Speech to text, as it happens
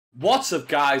What's up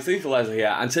guys, Lethal Leslie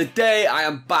here, and today I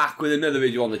am back with another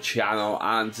video on the channel,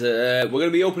 and we're going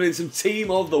to be opening some Team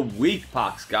of the Week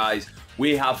packs, guys.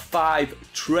 We have 5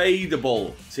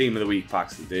 tradable Team of the Week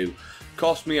packs to do.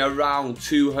 Cost me around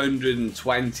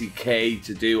 220k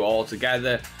to do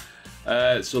altogether.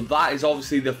 So that is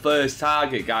obviously the first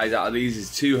target, guys, out of these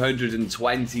is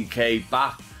 220k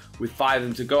back with 5 of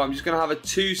them to go. I'm just going to have a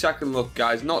 2-second look,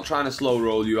 guys, not trying to slow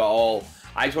roll you at all.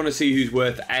 I just want to see who's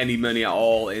worth any money at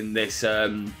all in this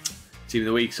Team of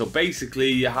the Week. So basically,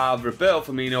 you have Roberto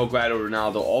Firmino, Aguero,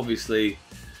 Ronaldo, obviously.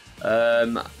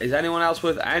 Is anyone else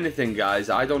worth anything, guys?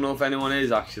 I don't know if anyone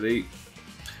is, actually.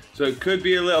 So it could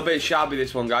be a little bit shabby,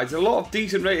 this one, guys. A lot of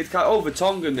decent rated cards. Oh,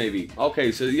 Vertonghen, maybe.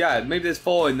 Okay, so yeah, maybe there's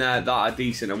 4 in there that are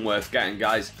decent and worth getting,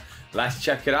 guys. Let's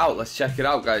check it out. Let's check it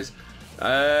out, guys.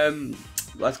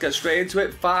 Let's get straight into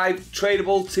it. 5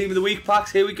 tradable Team of the Week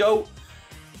packs. Here we go.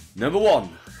 Number 1,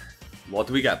 what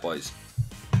do we get, boys?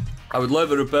 I would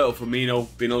love a Roberto Firmino.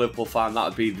 Being a Liverpool fan, that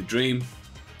would be the dream.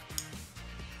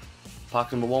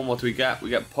 Pack number 1, what do we get? We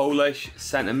get Polish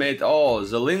centre mid. Oh,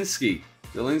 Zielinski.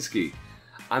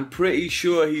 I'm pretty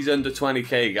sure he's under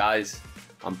 20k, guys.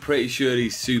 I'm pretty sure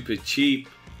he's super cheap.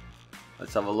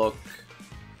 Let's have a look.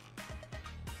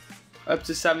 Up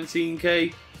to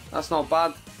 17k. That's not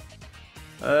bad.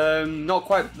 Not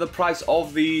quite the price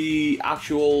of the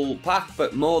actual pack,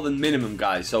 but more than minimum,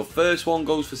 guys. So first one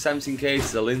goes for 17k,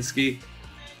 Zielinski.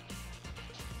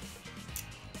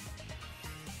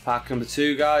 Pack number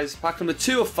 2, guys. Pack number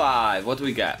 2 of 5. What do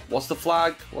we get? What's the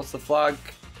flag?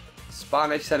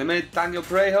 Spanish centre mid, Daniel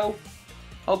Parejo.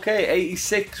 Okay,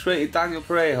 86 rated Daniel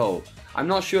Parejo. I'm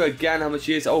not sure again how much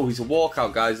he is. Oh, he's a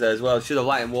walkout, guys, there as well. Should have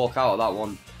let him walk out of that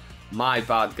one. My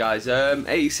bad, guys.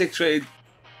 86 rated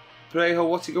Parejo,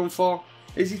 what's he going for?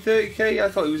 Is he 30k? I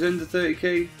thought he was under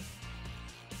 30k.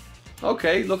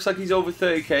 Okay, looks like he's over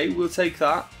 30k. We'll take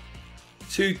that.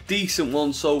 2 decent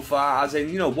ones so far, as in,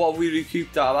 you know, what have we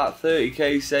recouped out of that?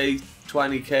 30k, say,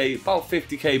 20k, about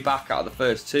 50k back out of the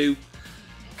first 2.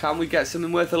 Can we get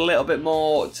something worth a little bit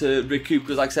more to recoup?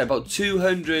 Because like I said, about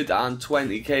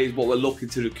 220k is what we're looking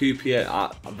to recoup here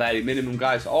at a very minimum,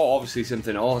 guys. Oh, obviously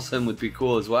something awesome would be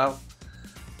cool as well.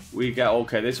 We get,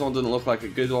 okay, this one doesn't look like a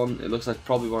good one. It looks like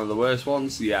probably one of the worst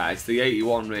ones. Yeah, it's the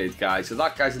 81 rated, guys. So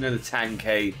that guy's another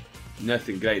 10k.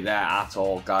 Nothing great there at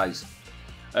all, guys.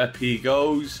 Up he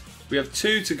goes. We have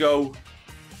 2 to go.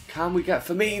 Can we get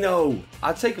Firmino?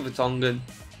 I'd take a Vertonghen.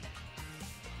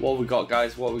 What we got,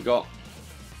 guys? What we got?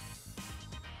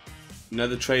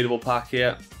 Another tradable pack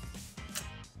here.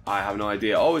 I have no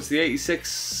idea. Oh, it's the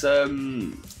 86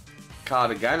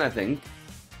 card again, I think.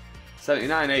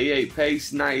 79, 88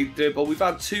 pace, 90 dribble. We've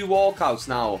had 2 walkouts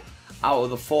now out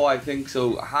of the 4, I think.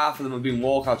 So half of them have been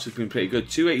walkouts, which have been pretty good.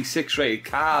 286 rated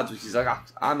cards, which is like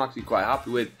I'm actually quite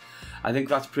happy with. I think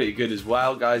that's pretty good as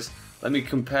well, guys. Let me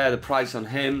compare the price on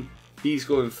him. He's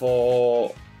going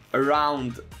for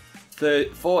around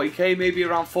 40k, maybe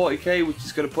around 40k, which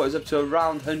is going to put us up to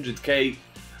around 100k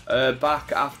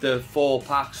back after 4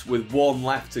 packs with 1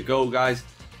 left to go, guys.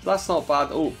 That's not bad.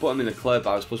 Oh, put him in the club.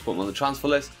 I was supposed to put him on the transfer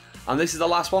list. And this is the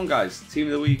last one, guys. Team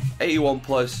of the Week, 81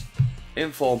 plus,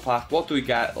 inform pack. What do we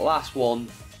get? Last one.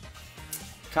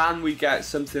 Can we get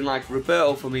something like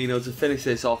Roberto Firmino to finish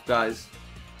this off, guys?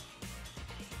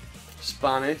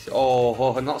 Spanish.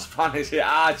 Oh, not Spanish.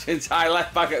 Argentine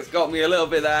left back. It's got me a little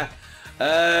bit there.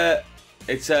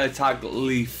 It's a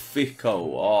Tagliafico,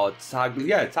 or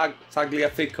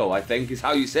Tagliafico, I think is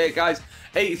how you say it, guys.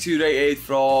 82 rated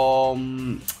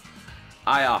from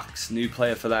Ajax, new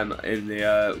player for them in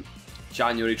the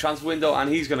January transfer window, and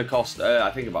he's going to cost,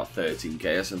 I think, about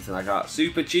 13k or something like that.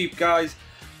 Super cheap, guys.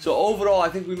 So overall, I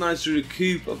think we managed to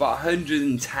recoup about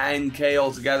 110k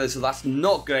altogether, so that's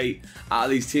not great out of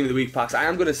these Team of the Week packs. I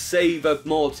am going to save up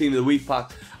more Team of the Week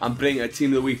packs and bring a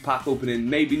Team of the Week pack opening,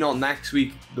 maybe not next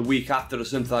week, the week after or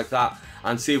something like that,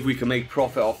 and see if we can make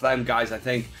profit off them, guys, I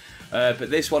think. But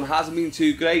this one hasn't been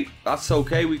too great. That's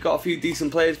okay. We've got a few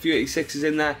decent players, a few 86s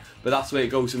in there, but that's the way it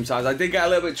goes sometimes. I did get a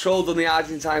little bit trolled on the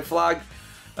Argentine flag.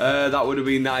 That would have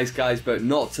been nice, guys, but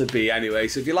not to be anyway.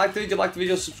 So if you liked the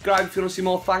video, subscribe if you want to see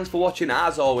more. Thanks for watching,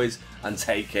 as always, and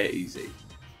take it easy.